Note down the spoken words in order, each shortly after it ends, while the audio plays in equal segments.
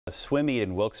A swim meet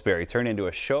in Wilkes-Barre turned into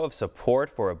a show of support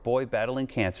for a boy battling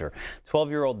cancer.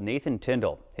 12-year-old Nathan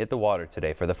Tyndall hit the water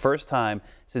today for the first time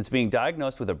since being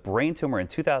diagnosed with a brain tumor in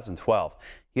 2012.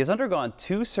 He has undergone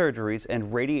 2 surgeries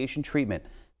and radiation treatment.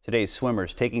 Today's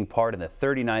swimmers taking part in the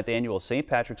 39th annual St.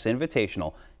 Patrick's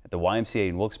Invitational at the YMCA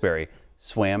in Wilkes-Barre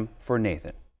swam for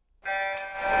Nathan.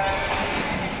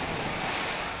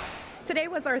 Today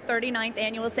was our 39th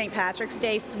annual St. Patrick's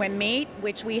Day swim meet,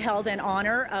 which we held in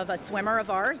honor of a swimmer of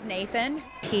ours, Nathan.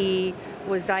 He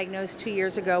was diagnosed 2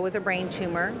 years ago with a brain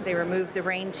tumor. They removed the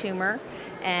brain tumor,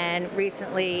 and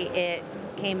recently it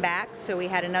came back, so we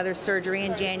had another surgery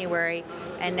in January,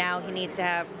 and now he needs to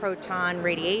have proton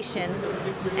radiation,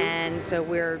 and so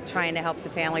we're trying to help the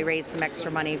family raise some extra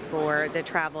money for the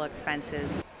travel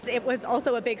expenses. It was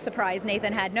also a big surprise.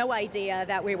 Nathan had no idea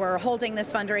that we were holding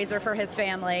this fundraiser for his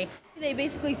family. They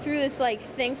basically threw this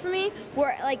thing for me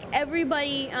where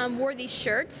everybody wore these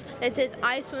shirts that says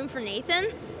 "I swim for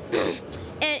Nathan," and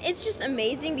it's just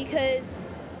amazing because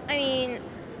I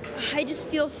just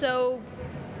feel so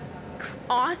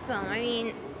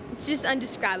awesome. It's just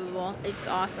indescribable. It's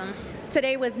awesome.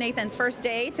 Today was Nathan's first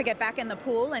day to get back in the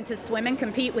pool and to swim and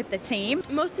compete with the team.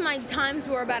 Most of my times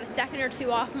were about a second or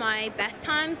two off my best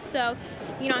times, so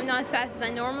I'm not as fast as I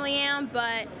normally am,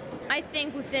 but I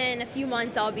think within a few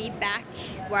months I'll be back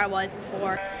where I was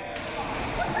before.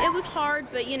 It was hard,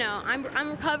 but I'm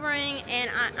recovering and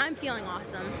I'm feeling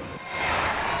awesome.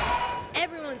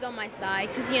 Everyone's on my side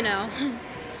because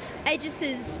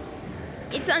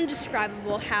it's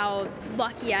indescribable how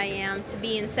lucky I am to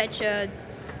be in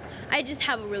I just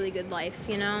have a really good life,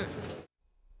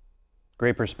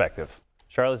 Great perspective.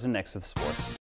 Charlotte's in next with sports.